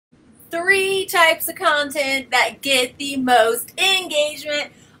3 types of content that get the most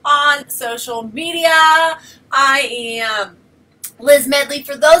engagement on social media. I am Liz Medley.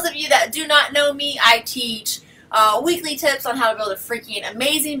 For those of you that do not know me, I teach weekly tips on how to build a freaking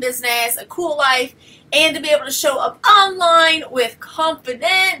amazing business, a cool life, and to be able to show up online with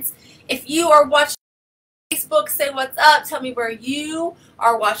confidence. If you are watching Facebook, say what's up. Tell me where you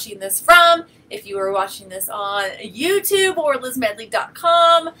are watching this from. If you are watching this on YouTube or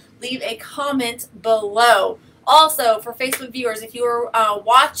lizmedley.com, leave a comment below. Also, for Facebook viewers, if you are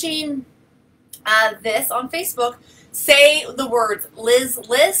watching this on Facebook, say the words Liz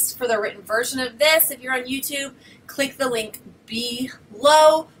List for the written version of this. If you're on YouTube, click the link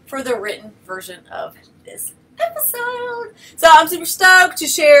below for the written version of this episode. So I'm super stoked to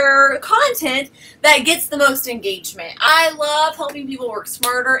share content that gets the most engagement. I love helping people work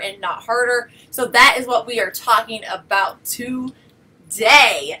smarter and not harder. So that is what we are talking about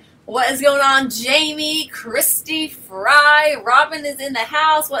today. What is going on, Jamie, Christy, Fry, Robin is in the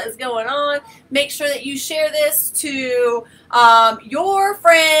house. What is going on? Make sure that you share this to your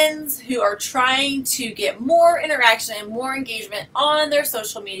friends who are trying to get more interaction and more engagement on their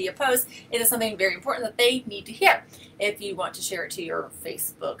social media posts. It is something very important that they need to hear. If you want to share it to your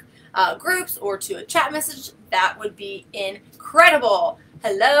Facebook groups or to a chat message, that would be incredible.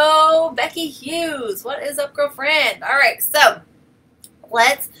 Hello, Becky Hughes. What is up, girlfriend? All right, so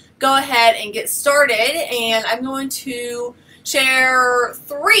let's go ahead and get started, and I'm going to share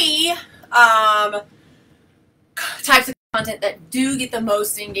 3 types of content that do get the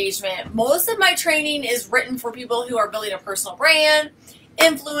most engagement. Most of my training is written for people who are building a personal brand,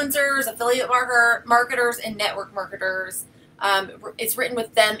 influencers, affiliate marketers, and network marketers. It's written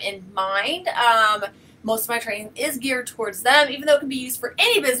with them in mind. Most of my training is geared towards them, even though it can be used for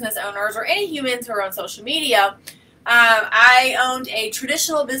any business owners or any humans who are on social media. I owned a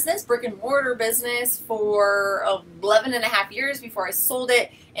traditional business, brick and mortar business, for 11.5 years before I sold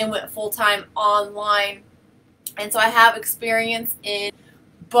it and went full-time online. And so I have experience in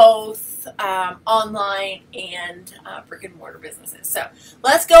both online and brick and mortar businesses. So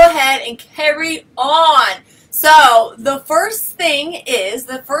let's go ahead and carry on. So the first thing is,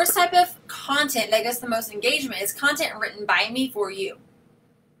 the first type of content that gets the most engagement is content written by me for you.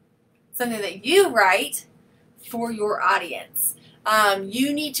 Something that you write for your audience.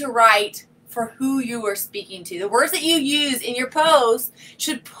 You need to write for who you are speaking to. The words that you use in your post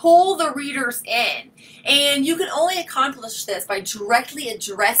should pull the readers in. And you can only accomplish this by directly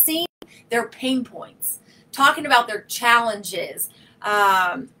addressing their pain points, talking about their challenges,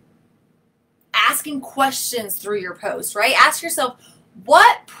 asking questions through your post, right? Ask yourself,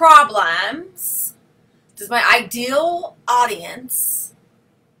 what problems does my ideal audience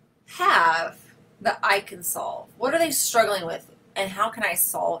have that I can solve? What are they struggling with, and how can I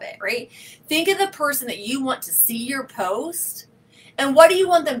solve it, right? Think of the person that you want to see your post, and what do you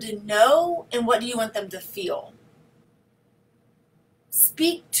want them to know, and what do you want them to feel?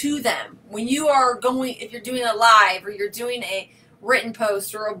 Speak to them. When you are going, if you're doing a live, or you're doing a written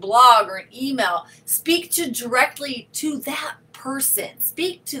post, or a blog, or an email, speak directly to that person.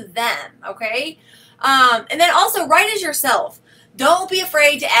 Speak to them, okay? And then also write as yourself. Don't be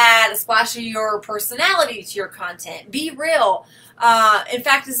afraid to add a splash of your personality to your content. Be real. In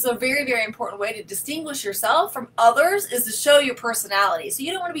fact, this is a very, very important way to distinguish yourself from others, is to show your personality. So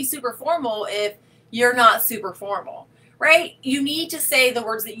you don't want to be super formal if you're not super formal, right? You need to say the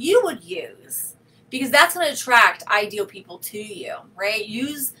words that you would use, because that's going to attract ideal people to you, right?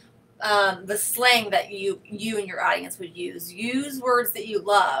 Use the slang that you and your audience would use. Use words that you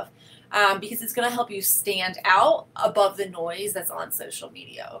love. Because it's going to help you stand out above the noise that's on social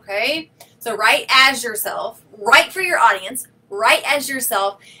media, okay? So write as yourself, write for your audience, write as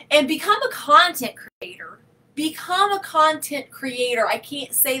yourself, and become a content creator. Become a content creator. I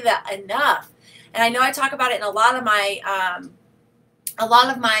can't say that enough. And I know I talk about it in a lot of my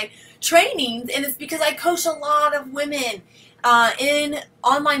trainings, and it's because I coach a lot of women in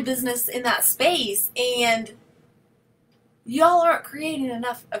online business in that space, and y'all aren't creating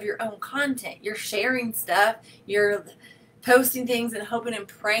enough of your own content. You're sharing stuff, you're posting things and hoping and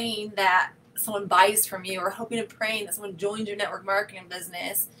praying that someone buys from you, or hoping and praying that someone joins your network marketing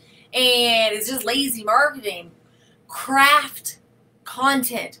business, and it's just lazy marketing. Craft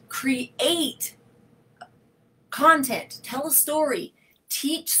content, create content, tell a story,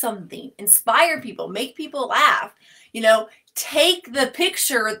 teach something, inspire people, make people laugh. You know, take the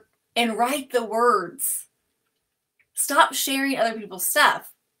picture and write the words. Stop sharing other people's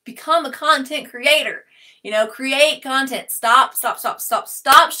stuff. Become a content creator. You know, create content. Stop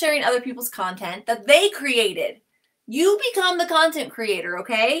sharing other people's content that they created. You become the content creator,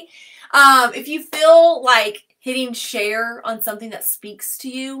 okay? If you feel like hitting share on something that speaks to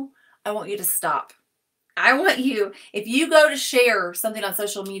you, I want you to stop. I want you, if you go to share something on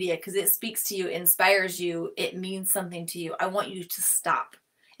social media because it speaks to you, inspires you, it means something to you, I want you to stop.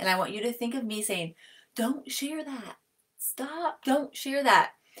 And I want you to think of me saying, don't share that. Stop. Don't share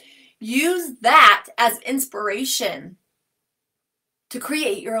that. Use that as inspiration to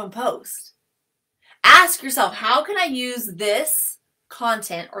create your own post. Ask yourself, how can I use this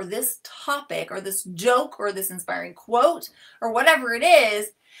content or this topic or this joke or this inspiring quote or whatever it is?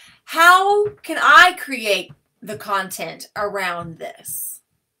 How can I create the content around this?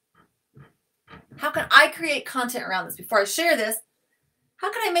 How can I create content around this? Before I share this,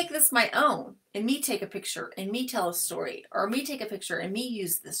 how can I make this my own? And me take a picture and me tell a story, or me take a picture and me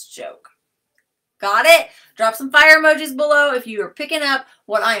use this joke. Got it? Drop some fire emojis below if you are picking up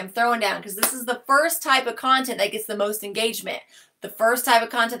what I am throwing down, because this is the first type of content that gets the most engagement. The first type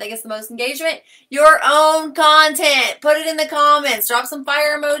of content that gets the most engagement, your own content. Put it in the comments. Drop some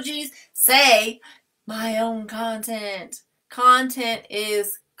fire emojis. Say, my own content. Content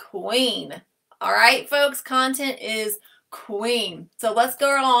is queen. All right, folks? Content is queen. So let's go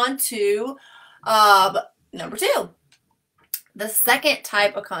on to number 2. The second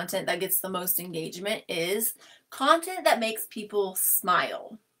type of content that gets the most engagement is content that makes people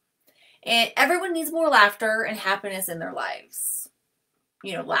smile. And everyone needs more laughter and happiness in their lives.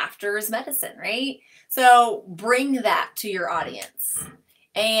 You know, laughter is medicine, right? So bring that to your audience.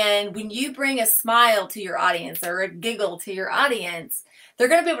 And when you bring a smile to your audience or a giggle to your audience, they're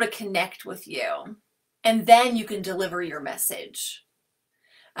going to be able to connect with you. And then you can deliver your message.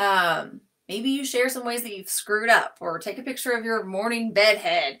 Maybe you share some ways that you've screwed up, or take a picture of your morning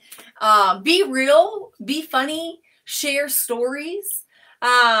bedhead. Be real, be funny, share stories.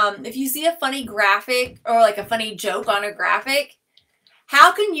 If you see a funny graphic or like a funny joke on a graphic,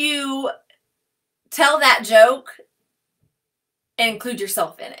 how can you tell that joke and include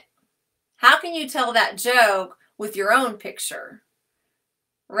yourself in it? How can you tell that joke with your own picture,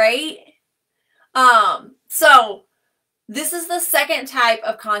 right? So this is the second type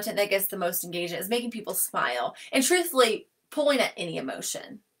of content that gets the most engagement, is making people smile. And truthfully, pulling at any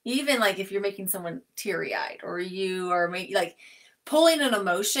emotion. Even like if you're making someone teary-eyed, or you are like pulling an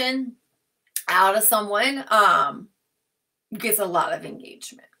emotion out of someone, gets a lot of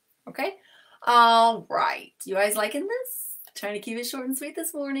engagement. Okay? All right. You guys liking this? Trying to keep it short and sweet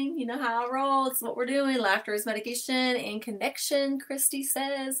this morning. You know how I roll. It's what we're doing. Laughter is medication and connection, Christy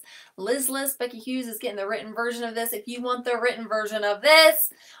says. Liz List, Becky Hughes is getting the written version of this. If you want the written version of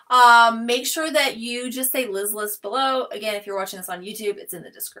this, make sure that you just say Liz List below. Again, if you're watching this on YouTube, it's in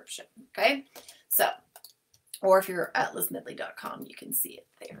the description. Okay? So, or if you're at lizmedley.com, you can see it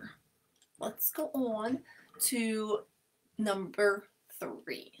there. Let's go on to number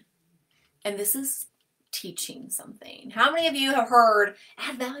 3. And this is teaching something. How many of you have heard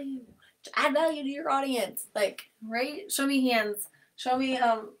add value to your audience? Like, right? Show me hands. Show me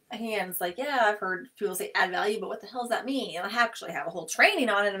hands. Like, yeah, I've heard people say add value, but what the hell does that mean? And I actually have a whole training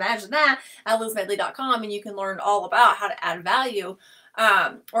on it. Imagine that at lizmedley.com, and you can learn all about how to add value.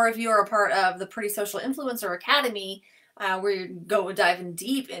 Or if you are a part of the Pretty Social Influencer Academy, where you go diving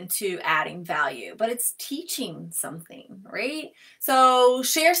deep into adding value, but it's teaching something, right? So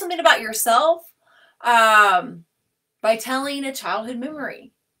share something about yourself by telling a childhood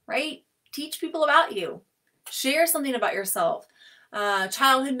memory, right? Teach people about you. Share something about yourself,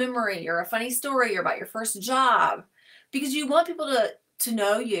 childhood memory, or a funny story, or about your first job, because you want people to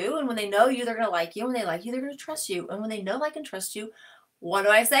know you, and when they know you, they're going to like you. When they like you, they're going to trust you. And when they know, like, and trust you, what do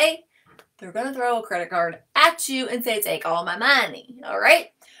I say? They're going to throw a credit card at you and say, take all my money. All right.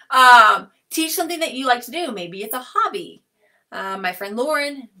 Teach something that you like to do. Maybe it's a hobby. My friend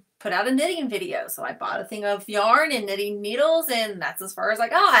Lauren put out a knitting video. So I bought a thing of yarn and knitting needles, and that's as far as I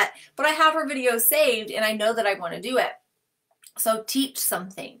got. But I have her video saved, and I know that I want to do it. So teach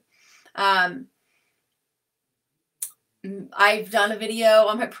something. I've done a video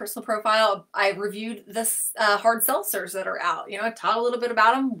on my personal profile. I reviewed this hard seltzers that are out. You know, I taught a little bit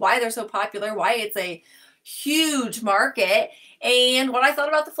about them, why they're so popular, why it's a huge market, and what I thought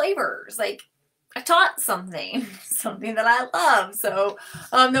about the flavors. Like, I taught something that I love. So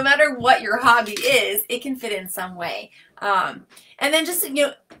no matter what your hobby is, it can fit in some way. And then just, you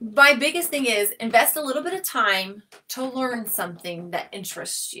know, my biggest thing is invest a little bit of time to learn something that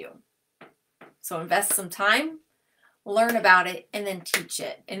interests you. So invest some time, learn about it, and then teach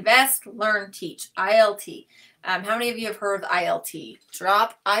it. Invest, learn, teach. ILT. How many of you have heard of ILT?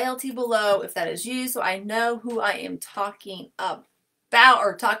 Drop ILT below if that is you, so I know who I am talking about,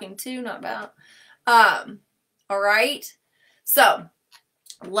 or talking to, not about. All right. So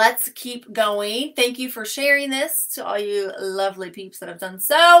let's keep going. Thank you for sharing this to all you lovely peeps that have done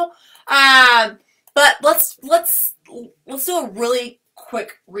so. But let's do a really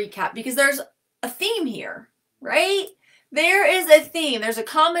quick recap because there's a theme here, right? There is a theme. There's a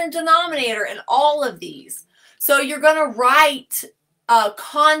common denominator in all of these. So you're going to write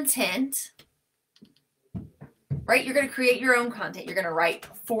content, right? You're going to create your own content. You're going to write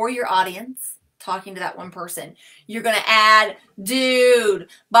for your audience, talking to that one person. You're going to add dude,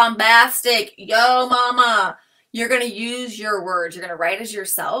 bombastic, yo mama. You're going to use your words. You're going to write as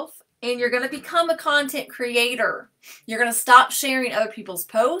yourself. And you're going to become a content creator. You're going to stop sharing other people's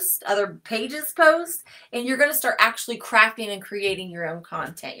posts, other pages' posts, and you're going to start actually crafting and creating your own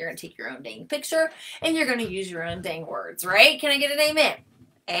content. You're going to take your own dang picture, and you're going to use your own dang words, right? Can I get an amen?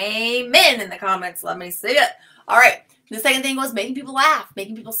 Amen in the comments. Let me see it. All right. The second thing was making people laugh,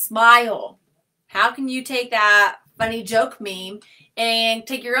 making people smile. How can you take that funny joke meme and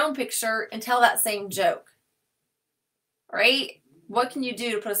take your own picture and tell that same joke, right? What can you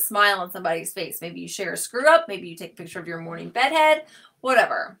do to put a smile on somebody's face? Maybe you share a screw up. Maybe you take a picture of your morning bedhead.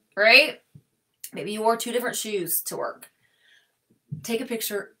 Whatever, right? Maybe you wore 2 different shoes to work. Take a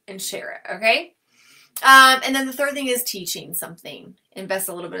picture and share it, okay? And then the third thing is teaching something. Invest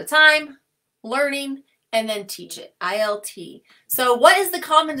a little bit of time, learning, and then teach it. ILT. So what is the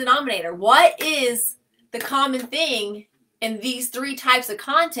common denominator? What is the common thing in these 3 types of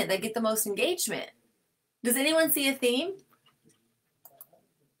content that get the most engagement? Does anyone see a theme?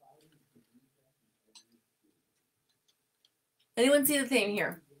 Anyone see the theme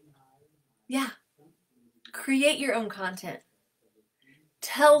here? Yeah. Create your own content.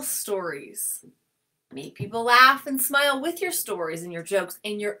 Tell stories. Make people laugh and smile with your stories and your jokes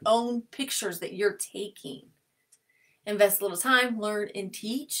and your own pictures that you're taking. Invest a little time, learn, and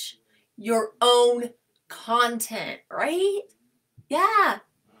teach your own content, right? Yeah.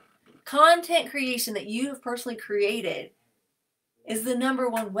 Content creation that you have personally created is the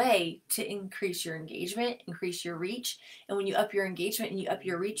 #1 way to increase your engagement, increase your reach. And when you up your engagement and you up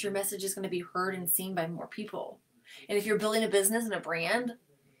your reach, your message is going to be heard and seen by more people. And if you're building a business and a brand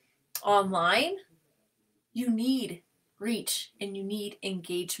online, you need reach and you need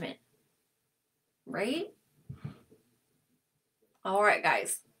engagement, right? All right,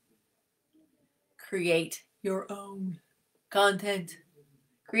 guys. Create your own content.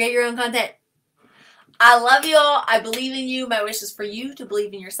 Create your own content. I love you all. I believe in you. My wish is for you to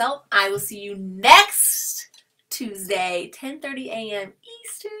believe in yourself. I will see you next Tuesday, 10:30 a.m.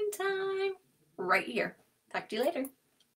 Eastern Time, right here. Talk to you later.